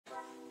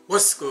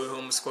What's good,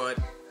 Home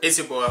Squad? It's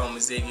your boy Home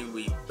Ziggy.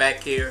 We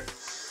back here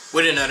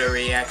with another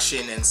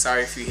reaction, and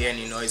sorry if you hear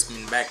any noise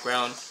in the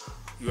background.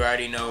 You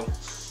already know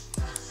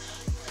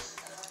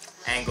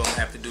I ain't gonna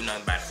have to do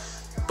nothing about it.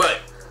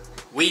 But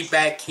we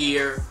back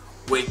here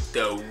with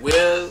the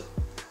Will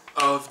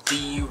of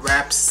the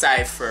Rap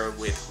Cypher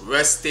with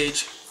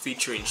RUSTAGE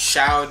featuring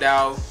Shout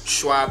Out,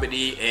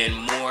 Schwabity, and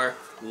more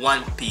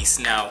One Piece.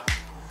 Now,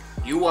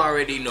 you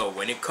already know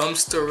when it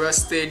comes to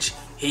RUSTAGE,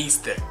 he's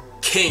the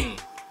king.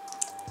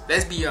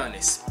 Let's be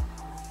honest,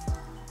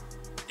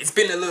 it's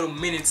been a little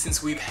minute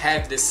since we've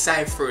had the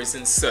ciphers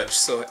and such,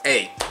 so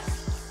hey,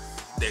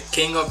 the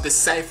king of the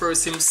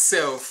ciphers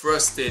himself,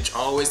 RUSTAGE,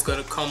 always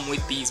gonna come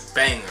with these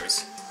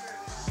bangers.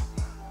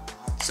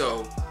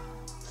 So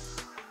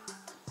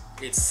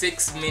it's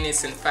 6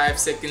 minutes and 5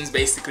 seconds,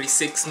 basically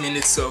 6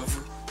 minutes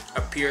of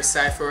a pure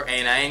cipher,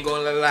 and I ain't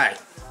gonna lie,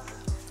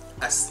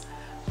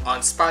 on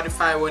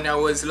Spotify when I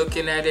was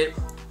looking at it,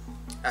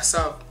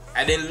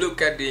 I didn't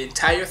look at the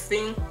entire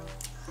thing,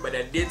 but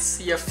I did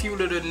see a few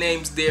little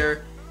names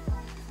there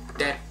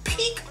that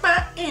piqued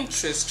my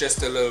interest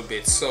just a little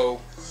bit. So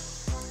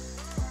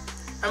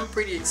I'm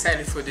pretty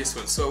excited for this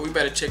one. So we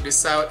better check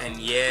this out. And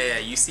yeah,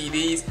 you see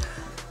these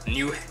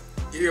new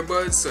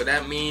earbuds, so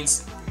that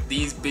means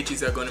these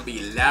bitches are gonna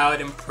be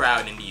loud and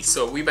proud in these.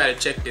 So we better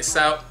check this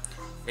out.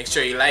 Make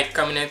sure you like,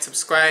 comment, and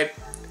subscribe.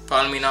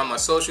 Follow me on all my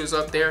socials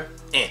up there.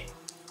 And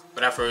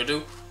without further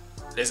ado,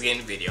 let's get in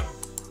the video.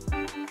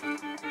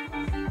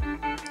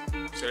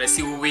 So let's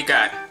see what we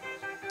got.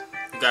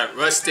 We got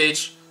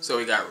RUSTAGE. So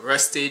we got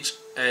RUSTAGE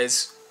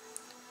as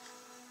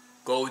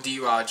Goldie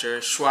Roger,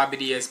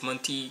 Schwabity as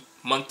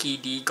Monkey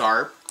D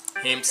Garb,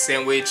 him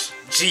Sandwich,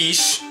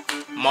 Jeesh,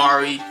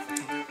 Mari,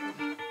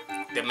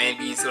 the man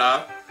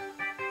Beaslaw.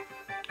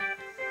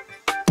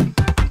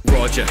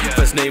 Roger,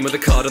 first name of the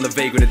card on the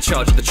vagrant in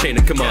charge of the chain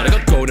of command. I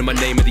got gold in my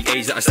name at the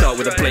age that I start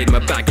with a blade in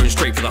my back going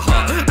straight for the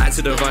heart.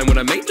 Answer divine when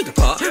I make the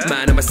depart.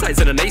 Man on my sides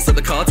and an ace on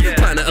the cards.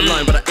 Planet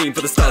aligned but I aim for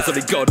the stars.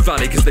 Only God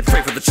Valley cause they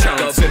pray for the chance.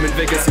 Got vim and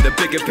vigor, see the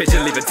bigger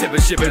picture, leave a tip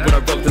of shipping when I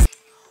wrote this.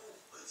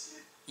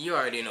 You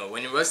already know,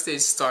 when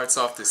RUSTAGE starts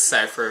off the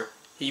cipher,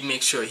 he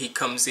makes sure he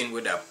comes in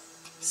with a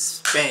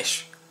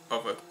smash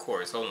of a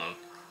chorus. Hold on,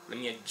 let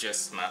me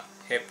adjust my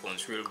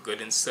headphones real good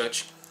and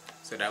such,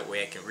 so that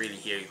way I can really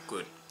hear you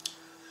good.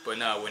 But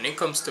now, when it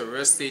comes to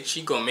RUSTAGE,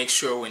 he gonna make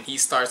sure when he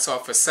starts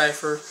off a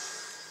cipher,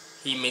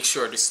 he makes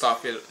sure to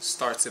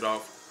starts it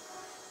off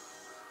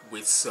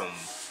with some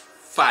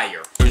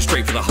fire.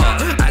 Straight for the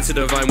heart. Answer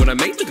divine when I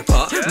make the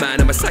depart.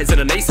 Man on my sides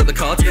and an ace on the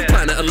cards.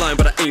 Planet aligned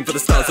but I aim for the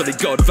stars. Only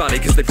God Valley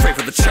cause they pray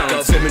for the chance.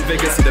 Got vim and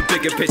vigor, see the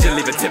bigger picture,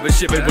 leave a tip of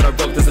shipping when I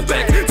wrote this a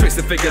back. Twist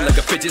the figure like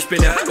a fidget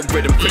spinner. I got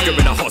rhythm quicker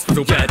in a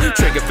hospital bed.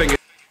 Trigger finger.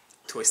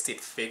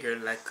 Twisted figure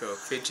like a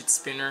fidget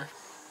spinner.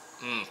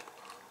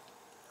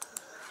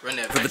 Run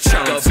that for the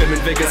chance. Got vim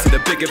and vigor, see the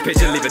bigger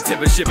picture, leave a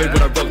tip of shipping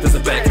when I wrote this a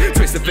back.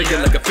 Twist the figure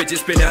like a fidget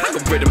spinner. I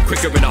got rhythm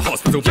quicker in a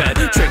hospital bed.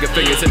 Trigger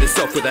fingers and it's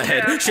off with a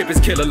head. Ship is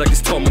killer like it's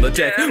Tom on the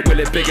deck.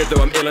 Will it bigger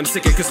though I'm ill, I'm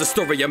sicker cause the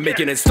story I'm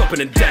making ain't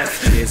stopping in death.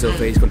 Years of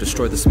age gonna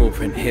destroy the small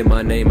print. Hear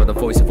my name on the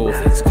voice of all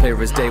things.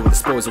 Clear as day with the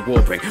spoils of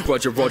war bring.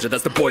 Roger, Roger,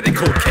 that's the boy they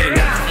call king.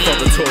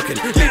 Father talking,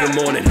 leave a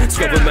morning.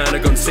 Scrub a man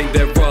are gonna sink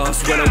their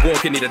ass. When I'm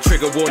walking, need a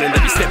trigger warning.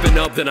 That be stepping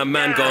up, then a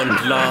man gone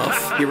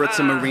laugh. Here at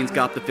Submarines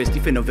got the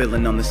fisty, fin no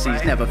villain on the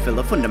seas. Never fill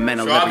a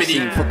fundamental every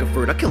scene. Fuck a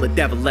fruit, I'll kill a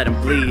devil, let him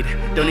bleed.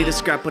 Don't need a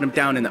scrap, put him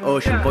down in the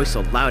ocean. Voice so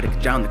loud it could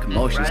drown the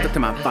commotion. Stuck to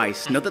my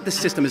vice, know that the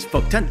system is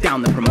fucked, turn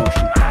down the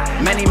promotion.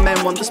 Many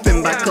men want the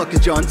spin back clock as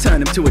John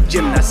turn him to a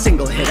gymnast.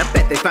 Single hit, I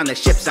bet they found their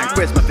ship sank.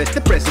 Where's my fist,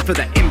 the prison for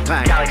the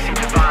impact. Galaxy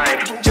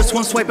divide. Just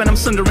one swipe and I'm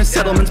sundering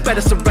settlements,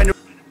 better surrender.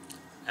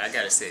 I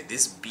gotta say,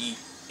 this beat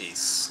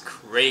is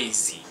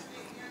crazy.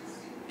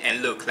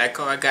 And look, like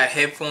how I got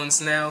headphones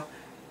now,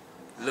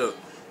 look,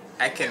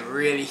 I can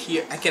really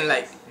hear,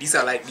 these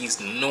are like these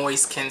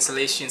noise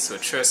cancellations, so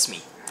trust me,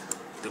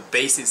 the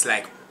bass is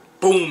like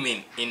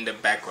booming in the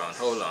background.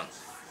 Hold on,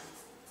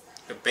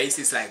 the bass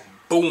is like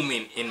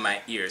booming in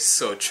my ears,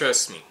 so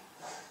trust me.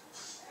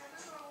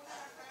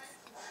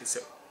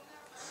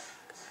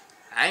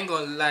 I ain't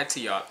gonna lie to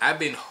y'all,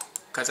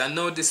 cause I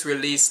know this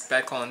released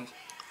back on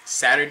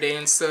Saturday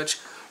and such,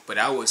 but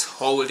I was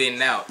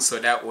holding out so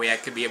that way I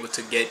could be able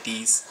to get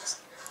these.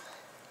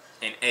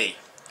 And hey,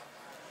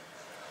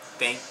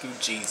 thank you,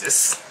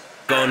 Jesus.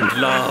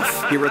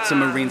 Laugh. Here at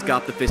Submarines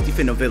got the fisty,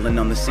 fin no villain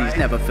on the seas.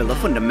 Never fill a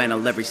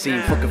fundamental every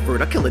scene. Fuck a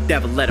fruit, I'll kill a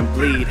devil, let him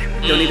bleed.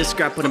 Don't need a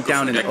scrap, put him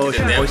down in the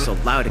ocean. Voice so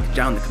loud it could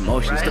drown the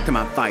commotion. Stuck to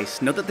my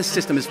vice, know that the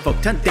system is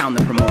fucked, turn down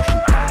the promotion.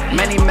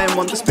 Many men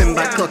want the spin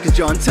back clock as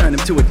John turn him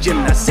to a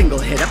gymnast. Single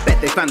hit, I bet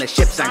they found their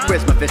ship sank.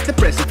 Where's my fist, the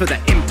prison for the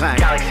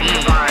impact. Galaxy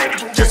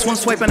divide. Just one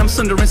swipe and I'm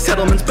sundering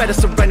settlements. Better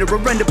surrender or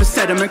render for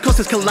sediment. Cause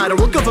it's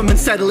collateral, government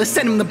settle it,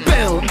 send him the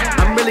bill.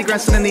 I'm really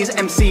grandstanding these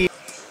MCs.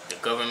 The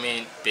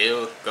government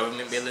bill,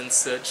 government bill and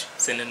such,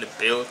 sending the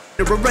bill.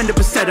 A render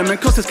for settlement,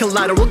 cost us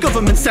collateral,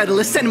 government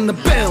settlers, send them the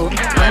bill.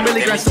 I'm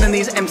really grasping in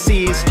these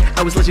MCs,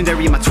 I was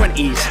legendary in my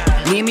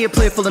 20s. Me and me a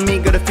plate full of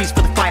meat, got a feast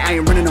for the fight, I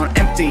ain't running on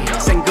empty.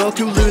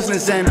 Sengoku losing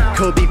his Zen,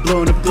 Kobe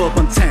blowing up globe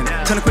on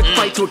 10. Turn a quick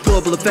fight to a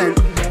global event,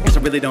 cause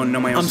I really don't know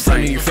my own I'm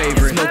signing your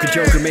favorite. Smoke a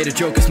joker, made a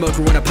joker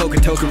smoker when I poke a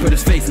token, put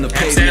his face in the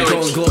pavement.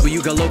 Going global,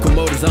 you got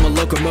locomotives, I'm a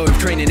locomotive,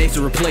 training ace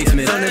a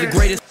replacement. Son of the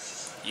greatest.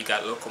 You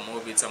got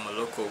locomotives, I'm a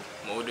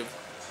locomotive.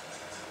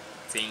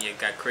 Thing you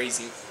got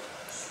crazy.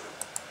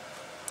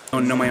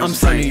 Don't know my own I'm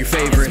signing your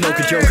favorite. Smoke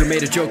a joker,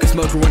 made a joker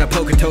smoker when I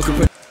poke a token,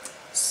 put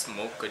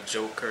Smoke a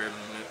joker,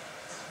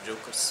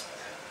 jokers.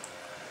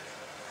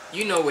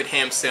 You know with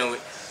Ham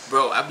Sandwich,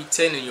 bro, I be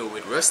telling you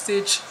with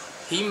Rustage,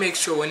 he makes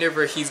sure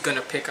whenever he's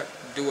gonna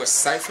do a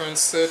cipher and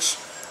such,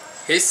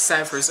 his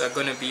ciphers are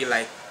gonna be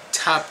like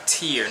top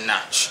tier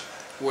notch,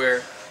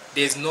 where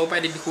there's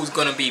nobody who's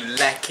gonna be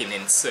lacking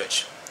in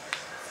such.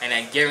 And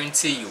I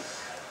guarantee you,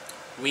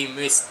 we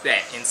missed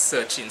that in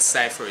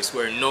ciphers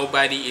where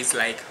nobody is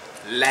like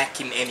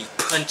lacking any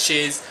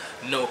punches,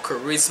 no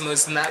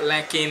charisma's not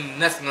lacking,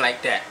 nothing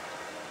like that.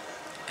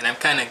 And I'm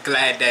kind of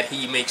glad that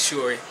he makes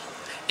sure.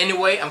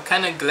 Anyway, I'm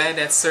kind of glad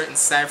that certain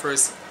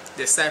ciphers,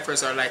 the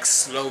ciphers are like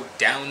slowed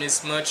down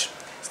as much,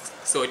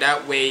 so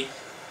that way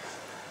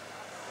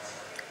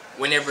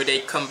whenever they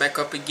come back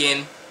up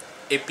again,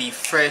 it be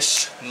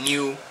fresh,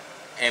 new,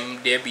 and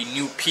there be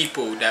new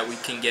people that we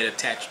can get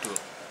attached to.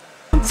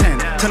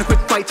 10. Turn a quick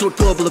fight to a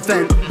global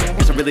event,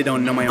 cause I really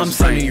don't know my own. I'm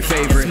signing your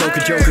favorite. Smoke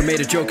a joker, made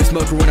a joker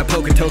smoker when I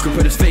poke a token,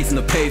 put his face in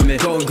the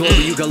pavement. Going global,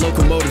 you got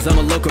locomotives, I'm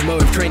a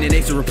locomotive, training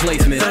ace a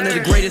replacement. Son of the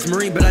greatest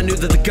marine, but I knew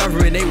that the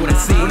government ain't what I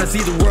see. When I see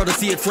the world, I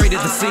see it freighted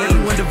the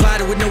scene. One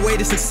divided with no way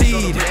to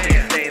succeed.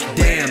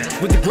 Damn,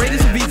 with the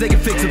greatest of these they can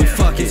fix it, but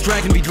fuck it.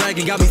 Dragging be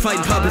dragging, got me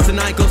fighting puppets, and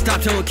I ain't gon' stop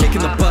till I'm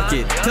kicking the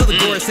bucket. Tell the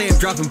door say I'm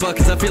dropping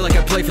buckets, I feel like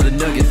I play for the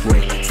Nuggets.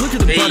 Wait, look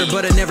at the butter,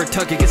 but I never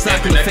tuck it. Get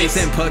socked in the face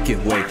and puck it.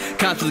 Wait,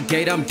 cops to the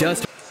gate, I'm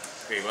dusted.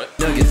 Wait, what?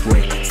 Nuggets,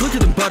 wait. Look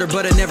at the butter,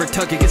 but I never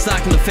tuck it. Get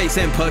socked in the face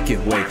and puck it.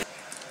 Wait.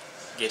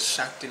 Get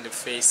shocked in the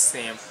face,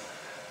 Sam.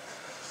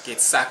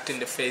 Get socked in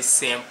the face,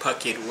 Sam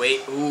Puckett.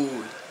 Wait,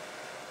 ooh.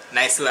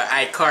 Nice little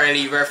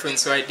iCarly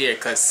reference right there.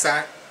 Cause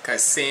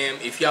Sam,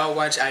 if y'all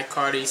watch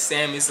iCarly,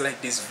 Sam is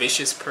like this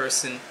vicious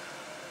person.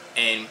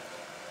 And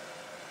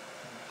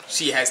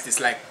she has this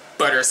like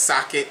butter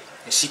socket.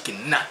 And she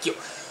can knock you.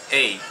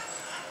 Hey.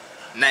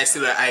 Nice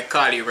little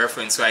iCarly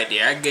reference right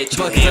there. I get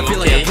you, Ham, I feel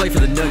like I play for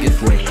the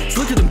Nuggets. Wait.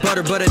 Look at the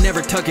butter, but I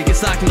never tuck it. Get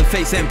socked in the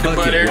face and puck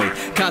it.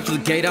 Wait. Cops to the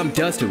gate, I'm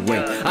dusted. Wait.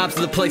 Ops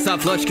to the place, I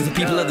flush. Cause the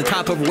people at the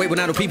top overweight. When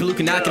I know people who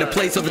can knock in a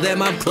place over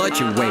them, I'm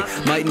clutching. Wait.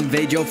 Might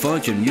invade your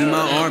function. Me,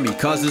 my army,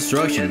 cause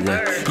destruction.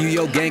 Wait. You,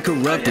 your gang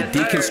corrupted.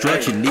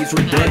 Deconstruction needs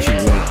reduction.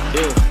 Wait.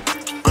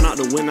 Yeah. I'm not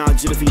the winner, I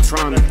just if he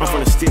trying to. I'm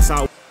from the sticks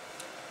out.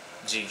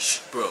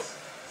 Geesh, bro.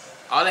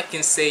 All I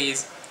can say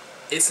is,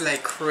 it's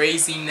like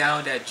crazy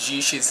now that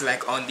Geesh is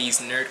like on these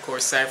nerdcore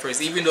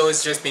ciphers, even though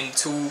it's just been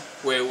two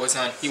where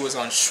he was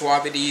on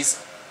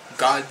Schwabity's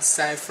God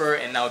cipher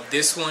and now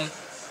this one.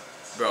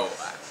 Bro,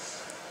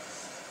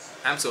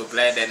 I'm so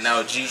glad that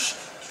now Geesh,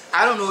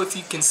 I don't know if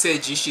you can say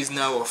Geesh is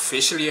now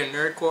officially a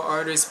nerdcore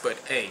artist, but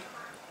hey,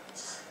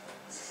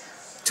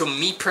 to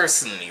me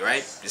personally,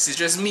 right, this is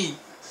just me,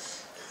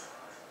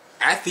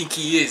 I think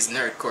he is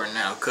nerdcore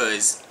now,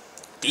 cause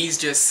these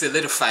just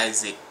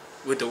solidifies it.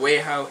 With the way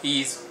how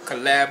he's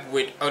collabed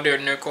with other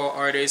nerdcore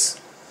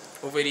artists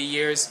over the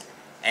years,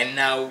 and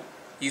now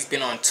he's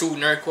been on two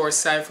nerdcore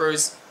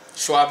ciphers,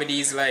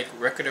 Schwabity's like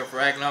Record of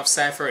Ragnarok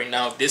cipher, and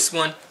now this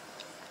one.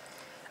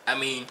 I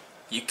mean,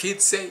 you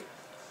could say,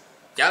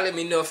 y'all let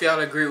me know if y'all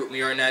agree with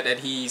me or not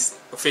that he's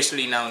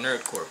officially now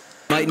nerdcore.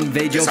 Might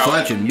invade your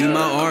function. Me, my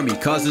army,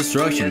 cause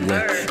destruction.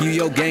 You,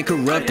 your gang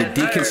corrupted.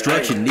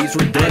 Deconstruction needs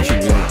reduction.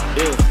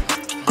 Yeah.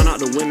 I'm not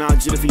the winner, I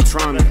just if he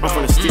trying to. I'm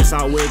from the sticks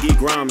out where it get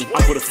grimy.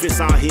 I put a fist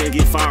out here and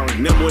get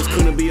firing. Them boys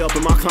couldn't be up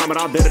in my climate,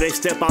 I better they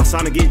step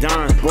outside and get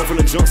dying. Boy from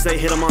the jump stay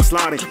hit him on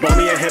sliding. Bought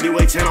me a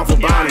heavyweight 10 off a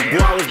body.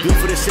 Boy, I was built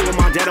for this shit when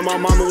my dad and my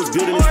mama was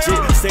building this shit.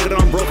 Say that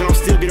I'm broken, I'm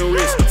still getting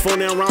rich. Phone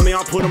down around me,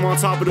 I put them on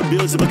top of the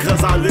buildings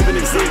because I live and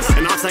exist.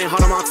 And I ain't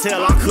hard on my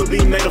tail, I could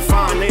be made of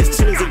fine. They as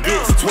chill as it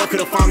gets. 12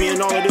 could've found me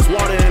in all of this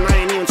water and I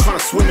ain't even trying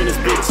to swim in this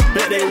bitch.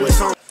 Bet they wish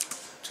on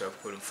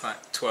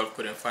 12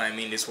 couldn't find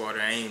me in this water.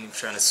 I ain't even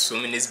trying to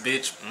swim in this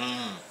bitch.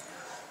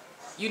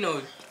 You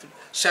know,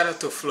 shout out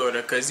to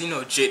Florida, cause you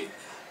know Jit.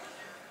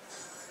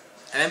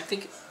 And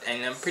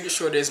I'm pretty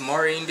sure there's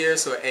more in there.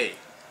 So hey,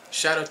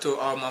 shout out to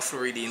all my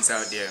Floridians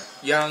out there.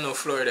 Y'all know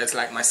Florida's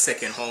like my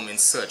second home and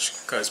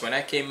such. Cause when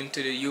I came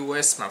into the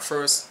U.S., my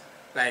first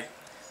like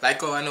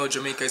oh I know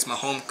Jamaica is my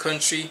home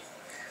country.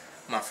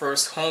 My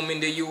first home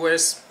in the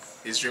U.S.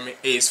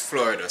 is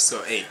Florida.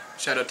 So hey,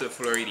 shout out to the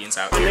Floridians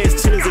out there.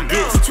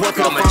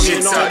 All my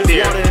chicks out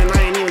there. and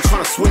I ain't even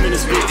trying to swim in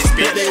this bitch.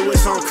 Bet they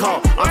wish on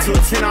caught. I'm to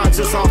a 10, I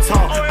just all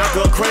talk. I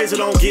go crazy,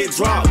 don't get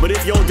dropped. But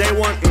if your day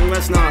one,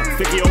 let's not.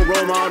 50-year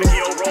role model,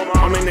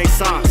 I'm in they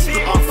socks.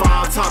 Off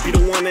five top, you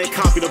the one they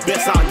copy, the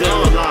best out there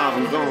alive.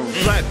 I'm gone.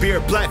 Black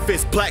beard, black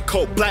fist, black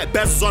coat, black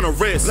bezels on the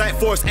wrist. Black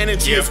force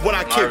energy is what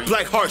I kick.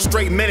 Black heart,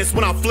 straight menace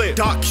when I flip.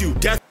 Dark Q,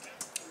 death.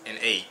 And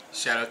hey,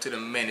 shout out to the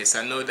menace.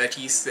 I know that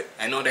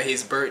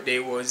his birthday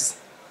was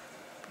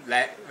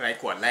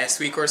like what, last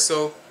week or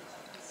so.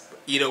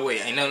 Either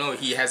way, I know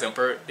he has a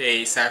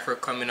birthday cypher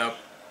coming up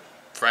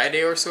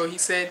Friday or so, he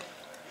said.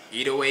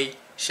 Either way,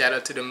 shout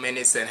out to the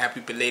menace and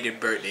happy belated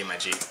birthday, my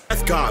G.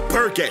 That's God,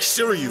 Bergat,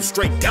 Shiryu,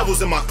 straight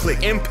devils in my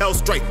clique. Impel,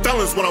 straight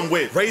felons when I'm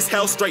with. Raise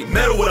hell, straight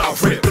metal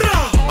without rip.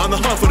 On the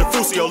hunt for the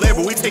fruits of your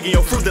labor, we taking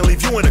your fruit, then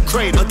leave you in a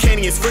crate.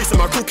 Uncanny is free, so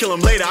my crew kill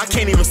him later. I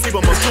can't even sleep,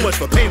 I'm on too much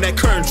for pain. That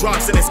current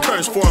drops and it's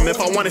currents for him. If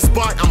I want a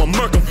spot, I'ma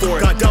murk him for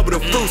it. Got double the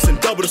fruits and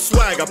double the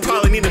swag, I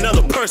probably need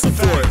another person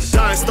for it.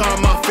 Dying star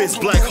in my fist,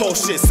 black hole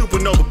shit,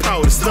 supernova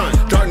power to stun.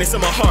 Darkness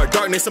in my heart,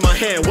 darkness in my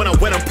hand. When I'm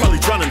wet, I'm probably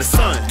drowning the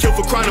sun. Kill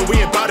for crying, we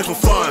ain't bout it for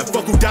fun.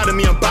 Fuck who doubted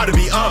me, I'm about to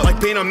be up. Like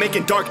pain, I'm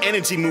making dark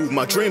energy move.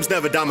 My dreams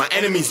never die, my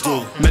enemies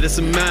do.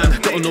 Medicine man,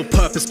 got a no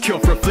purpose, cure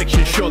for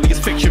affliction. Surely it's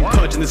fiction,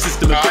 purging the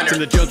system, evicting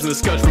the germs and the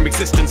scourge from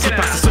existence. Slip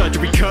past the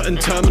surgery curtain,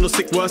 terminal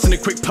sick worse than a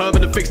quick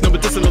permanent fix. No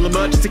medicinal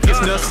emergency kits,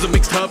 nurses, a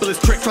mixed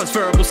herbalist trick.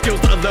 Transferable skills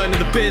that I learn in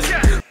the biz.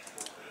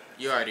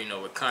 You already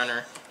know with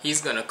Connor,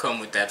 he's gonna come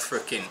with that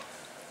freaking.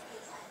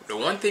 The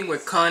one thing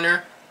with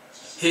Connor,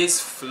 his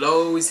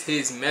flows,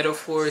 his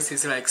metaphors,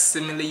 his like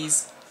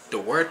similes, the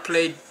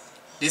wordplay,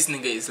 this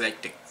nigga is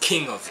like the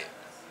king of it.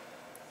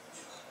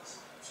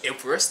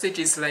 If Rustage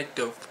is like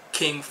the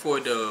king for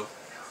the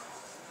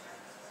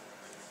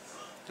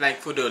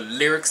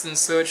lyrics and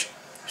such,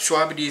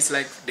 Schwabity is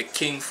like the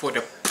king for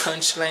the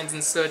punchlines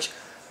and such,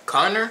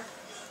 Connor,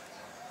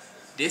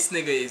 this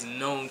nigga is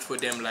known for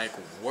them like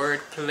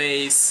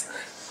wordplays,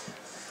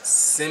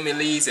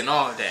 similes and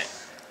all that.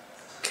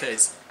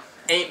 Cause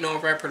ain't no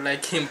rapper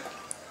like him.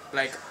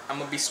 Like, I'm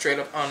gonna be straight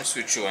up honest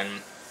with you,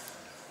 and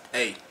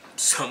hey,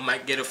 some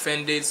might get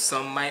offended,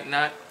 some might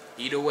not.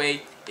 Either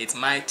way, it's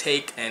my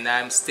take and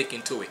I'm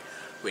sticking to it.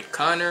 With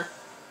Connor,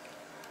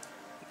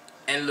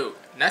 and look,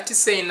 not to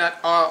say not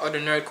all other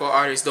nerdcore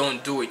artists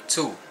don't do it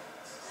too,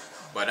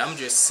 but I'm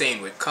just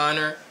saying with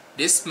Connor,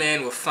 this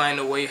man will find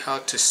a way how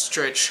to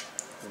stretch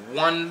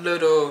one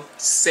little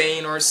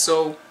saying or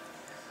so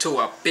to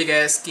a big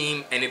ass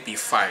scheme and it be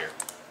fire.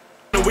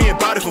 We ain't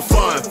bout it for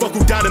fun. Fuck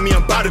who doubted me,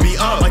 I'm about to be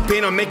up. Like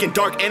pain, I'm making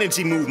dark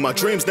energy move. My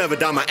dreams never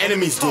die, my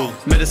enemies do.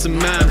 Medicine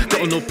man,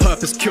 got a no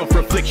purpose, cure for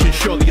affliction.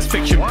 Surely it's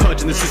fiction,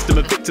 purging the system,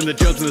 evicting the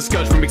germs and the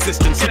scourge from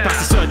existence. Slip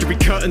past the surgery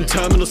curtain,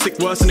 terminal sick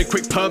worse than a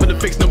quick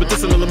permanent fix. No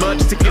medicinal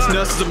emergency kits,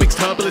 nurses, a mixed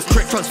herbalist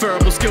trick.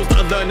 Transferable skills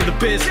that I learn in the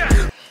biz.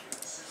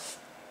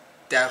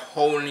 That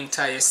whole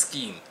entire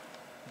scheme,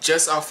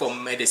 just off of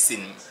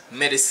medicine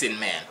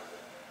man.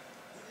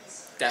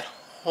 That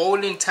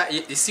whole entire,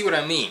 you see what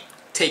I mean?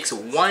 Takes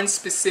one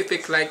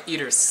specific like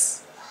either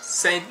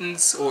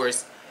sentence or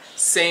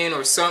saying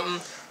or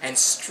something and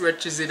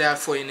stretches it out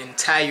for an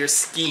entire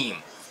scheme.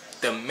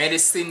 The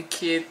medicine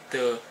kit,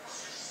 the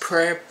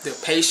prep, the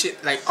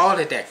patient, like all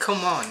of that.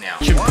 Come on now.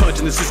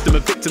 Purging the system,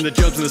 evicting the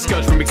germs and the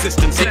scourge from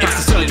existence.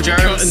 It's the surgery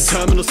curtain,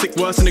 terminal sick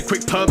worse than a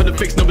quick permanent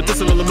fix. No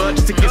medicinal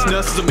emergency kits,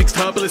 nurses, a mixed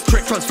herbalist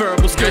trick.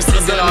 Transferable skills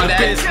that I learn in the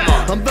biz.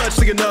 I'm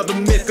virtually another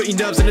myth, got your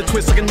nerves in a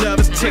twist like a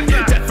nervous tick.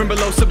 Death from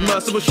below,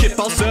 submersible ship,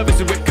 I'll service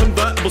it with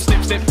convertible.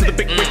 Snip to the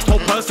big bricks, whole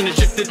person is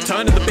shifted,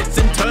 turning the bits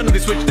internally.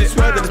 Switch, they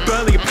swear that it's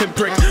barely a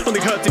pinprick. Only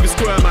hurts if you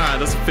square, man,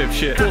 that's a fifth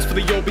shit. Force for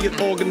the opiate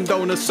organ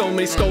donor, so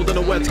many stole, don't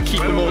know where to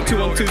keep them all.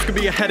 2 on 2s could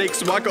be a headache,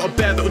 so I got a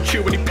bear that'll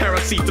chew any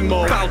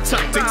paracetamol. Foul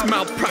tactics,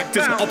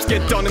 malpractice, ops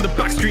get done in the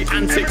backstreet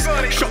antics.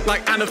 Shot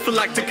like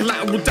anaphylactic,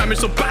 collateral damage,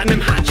 so batten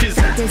them hatches.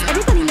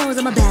 Everybody knows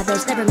I'm a bad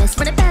bitch, never miss.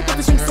 Run it back with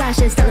the string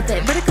slashes, still a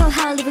fit. Vertical,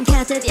 high, leaving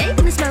captive. Yeah, you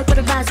gonna smoke, but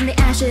a rise in the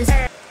ashes.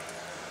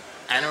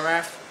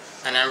 Anaraf,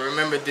 and I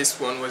remember this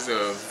one was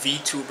a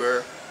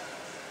VTuber.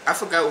 I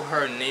forgot what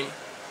her name.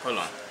 Hold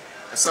on.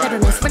 I saw never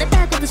miss. Run it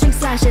back with the string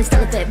slashes,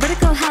 still a fit.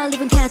 Vertical, high,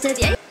 leaving captive.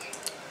 Yeah.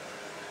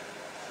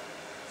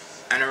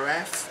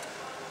 Anaraf.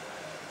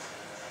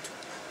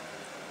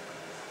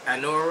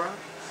 Anora.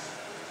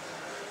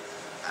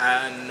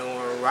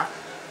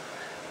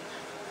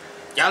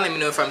 Y'all let me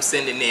know if I'm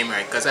saying the name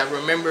right, cause I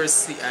remember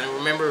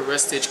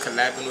Rustage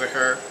collabing with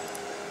her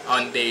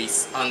on the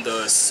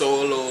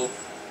solo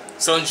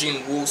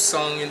Sunjin Woo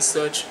song and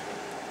such.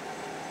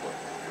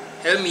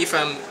 Help me if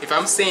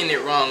I'm saying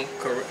it wrong.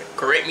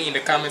 Correct me in the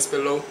comments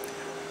below.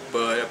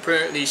 But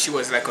apparently she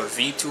was like a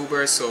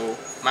VTuber, so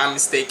my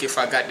mistake if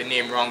I got the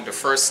name wrong the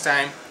first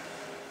time.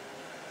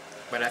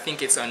 But I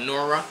think it's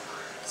Anora,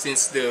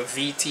 since the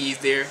VT is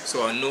there. So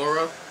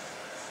Anora.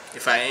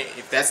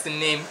 If that's the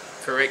name,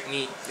 correct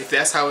me. If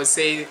that's how I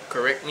say it,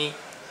 correct me.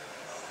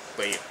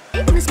 But yeah.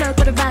 In the smoke,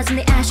 but a rise in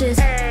the ashes.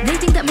 They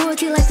think that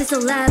royalty life is so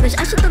lavish.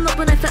 I shut them up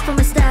when I felt for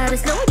my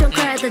status. No, I don't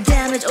cry at the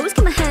damage. Always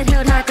keep my head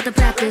held high with the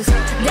practice.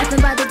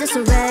 Deafened by the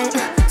disarray.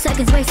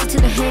 Seconds wasted to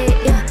the hate.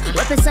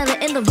 Weapons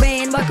silent in the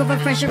rain. Walk over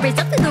French and race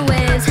up through the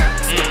waves.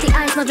 Stick the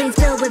ice, my veins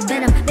filled with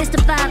venom.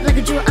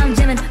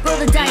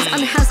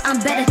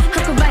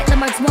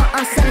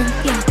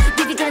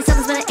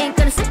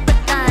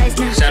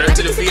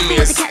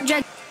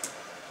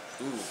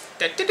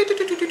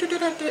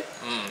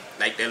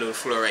 little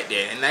flow right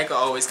there. And like I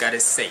always gotta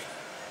say,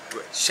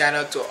 shout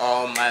out to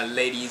all my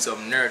ladies of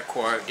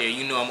nerdcore out there.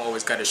 You know I'm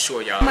always gotta show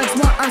y'all. Much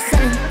more all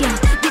sudden,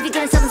 yeah. Give you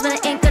gonna sentence, but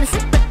I ain't gonna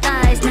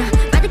sympathize. Nah,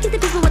 rather keep the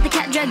people with the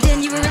cat dragged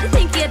in. You really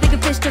think you have bigger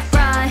fish to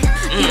fry?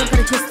 You don't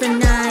gotta twist the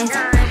knives.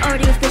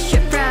 Already a fish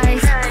your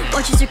prize.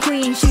 Watch as your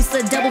queen, she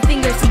slid double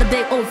fingers to the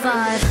big old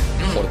five.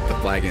 Hold up the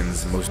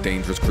flagons, most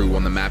dangerous crew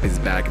on the map is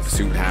back in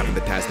pursuit, having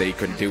the task they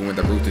couldn't do, and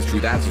the route is true.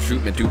 That's a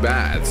treatment too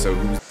bad. So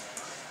who's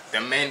the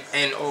man?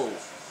 And oh,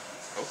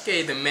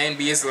 okay, the man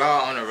be his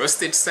law on a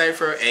rusted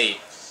cipher. Hey,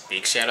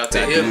 big shout out to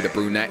that him. dude, the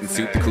brunette and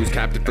suit, the crew's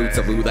captain fruits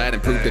of roulette,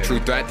 and prove the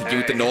true threat to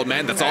youth and old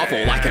man. That's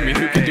awful. Like, I mean,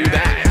 who can do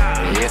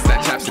that? Yes,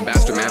 that chap's a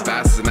bastard man,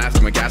 fast as an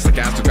master, and gas like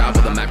gas to grab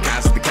with the map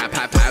cast, the cap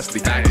half past, the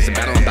factors and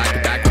battle, I'm back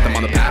to back with them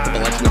on the path of the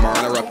legend of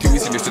Marana up to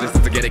senior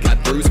citizens to get it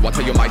cut through. So I'll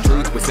tell you my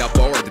truth, with self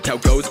forward, the tell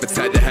goes, but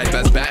head to head,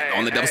 best bet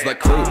on the devil's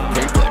select crew.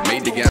 Wrinkle,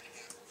 made together.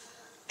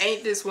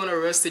 Ain't this one of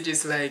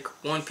Rustage's like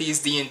One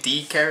Piece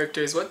D&D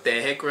characters? What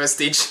the heck,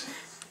 Rustage?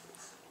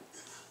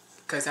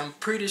 Cause I'm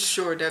pretty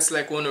sure that's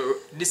like one of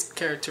this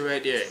character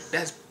right there.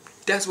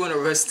 That's one of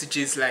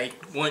Rustage's like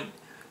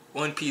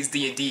One Piece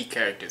D&D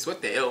characters.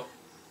 What the hell?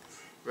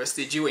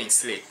 Rustage, you ain't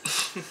slick.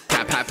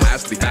 Cap half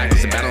past the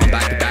factors and battle, I'm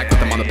back to back with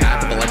them on the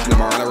path of the legend of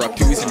Marana up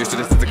to senior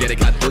citizens to get it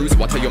cut through.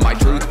 So I'll tell you my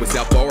truth, with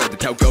self forward, the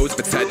tell goes,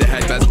 but head to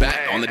head, best bet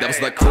on the devil's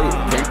select crew.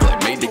 Wrinkle,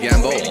 made to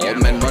gamble.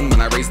 Old men run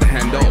when I raise the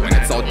handle, and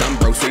it's all done,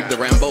 bro. Save the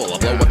ramble. I'll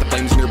blow up the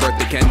flames in your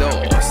birthday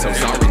candle. So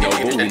sorry, no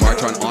bull. We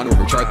march on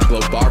onward and chart the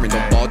globe bar, and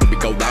don't bother we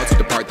go loud to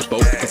depart the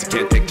boat, because you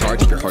can't take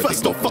charge of your heart.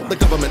 First off, fuck the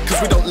government,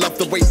 cause we don't love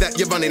the way that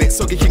you're running it.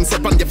 So your king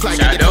step on your flag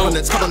and your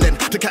covenants. Come on then,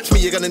 to catch me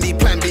you're gonna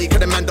need plan B,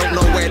 cause the man don't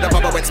know where the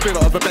rubber went.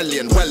 Spirit of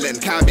rebellion. Well then,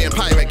 Caribbean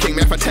pirate king,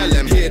 man, if I tell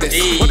them, hear this.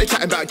 What they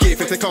chatting about gear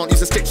if they can't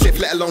use a stick shift,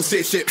 let alone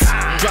steer ships.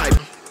 Drive.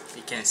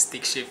 You can't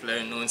stick shift,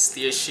 let alone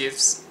steer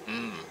shifts.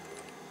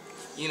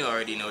 You know,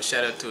 already know.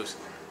 Shout out to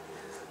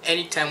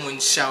anytime when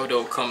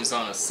Shadow comes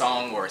on a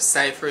song or a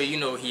cipher, you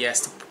know he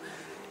has to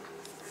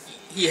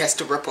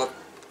rep up.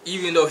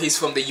 Even though he's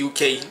from the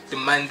UK, the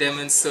man them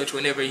and such,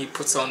 whenever he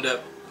puts on the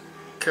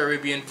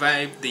Caribbean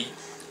vibe,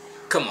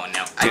 come on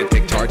now. Can't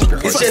take charge of your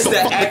heart. It's just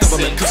the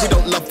accent. Cause we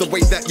don't love the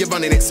way that you're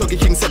running it. So your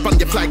king step on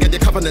your flag and your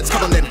covenants.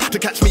 Come on then, to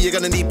catch me you're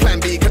gonna need plan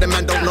B, cause the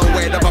man don't know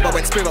where the rubber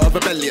went. Spirit of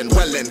rebellion.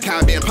 Well then,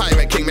 Caribbean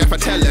pirate king, man, if I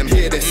tell them,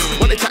 hear this.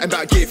 What they chatting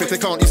about gear if they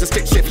can't use a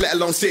stick shift, let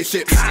alone steer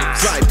ships.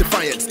 Drive,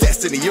 defiance,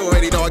 destiny. You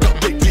already know I got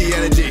big D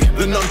energy.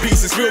 The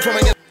non-peace is real from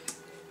my.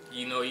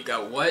 You know you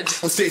got what?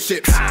 On steer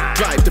ships.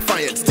 Drive,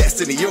 defiance,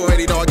 destiny. You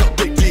already know I got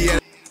big D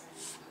energy.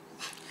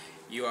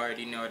 You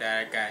already know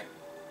that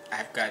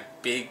I've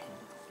got big.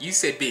 You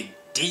said big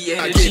D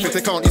I energy. give if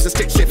they can't use a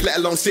stick shift, let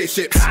alone steer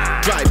ships.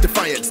 Drive,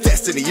 defiance,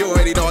 destiny. You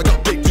already know I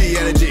got big D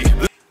energy.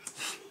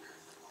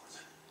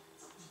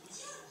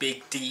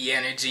 Big D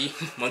energy.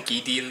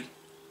 Monkey D.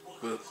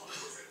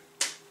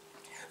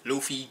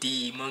 Luffy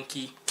D.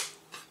 Monkey.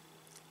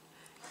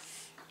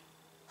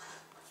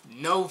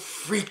 No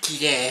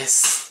freaky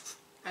ass.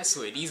 I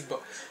swear these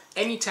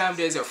anytime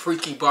there's a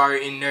freaky bar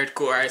in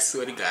nerdcore, I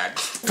swear to God.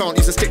 Can't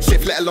use a stick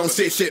shift, let alone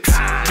steer ships.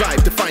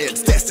 Drive,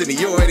 defiance, destiny.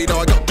 You already know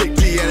I got big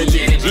D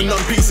energy. The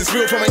non-peace is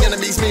real for my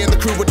enemies. Me and the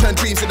crew will turn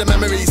dreams into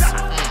memories.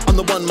 I'm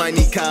the one, my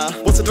Nika.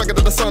 What's the dragon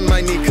of the sun, my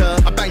Nika?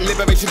 I bang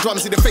liberation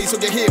drums in the face. All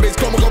you hear is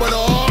going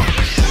on.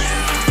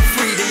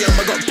 Freedom,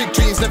 I got big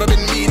dreams, never been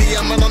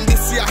medium. And on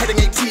this year, heading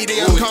 8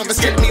 tedium. Can't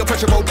restrict me or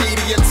pressure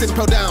obedience.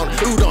 Simple down,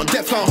 Udon,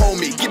 Death can't hold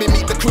me. Give me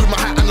meet the crew, my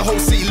hat and the whole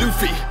sea.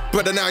 Luffy,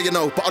 brother now you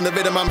know. But on the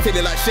rhythm, I'm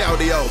feeling like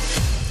Shouty, yo.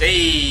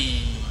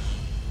 Hey.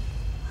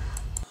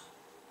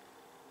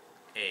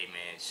 Hey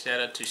man, shout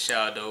out to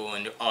Shadow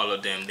and all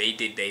of them. They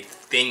did their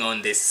thing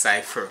on this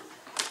cipher.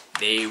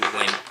 They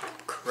went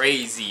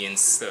crazy and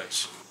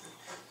such.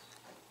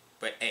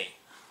 But hey,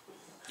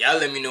 y'all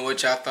let me know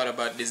what y'all thought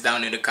about this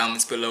down in the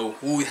comments below.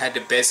 Who had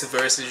the best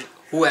verses?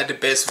 Who had the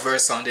best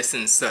verse on this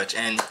and such?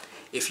 And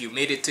if you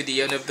made it to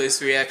the end of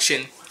this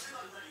reaction,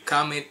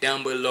 comment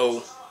down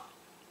below.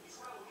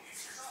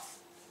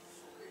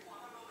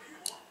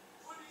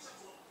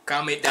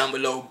 Comment down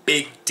below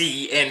Big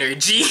D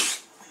energy.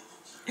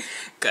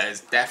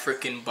 Cause that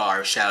freaking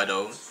bar,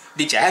 Shadow.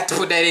 Did you have to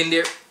put that in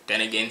there?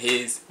 Then again,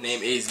 his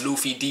name is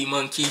Luffy D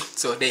Monkey,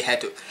 so they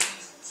had to.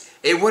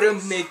 It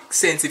wouldn't make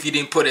sense if you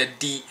didn't put a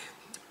D,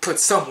 put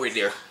somewhere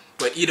there.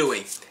 But either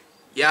way,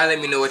 y'all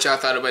let me know what y'all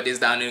thought about this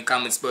down in the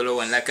comments below.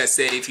 And like I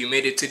said, if you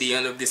made it to the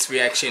end of this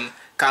reaction,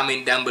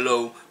 comment down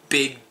below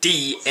Big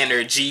D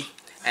energy,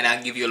 and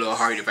I'll give you a little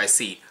heart if I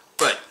see it.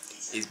 But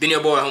it's been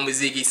your boy Homie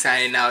Ziggy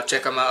signing out.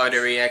 Check out my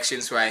other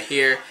reactions right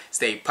here.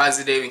 Stay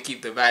positive and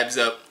keep the vibes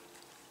up.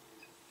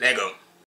 Let go.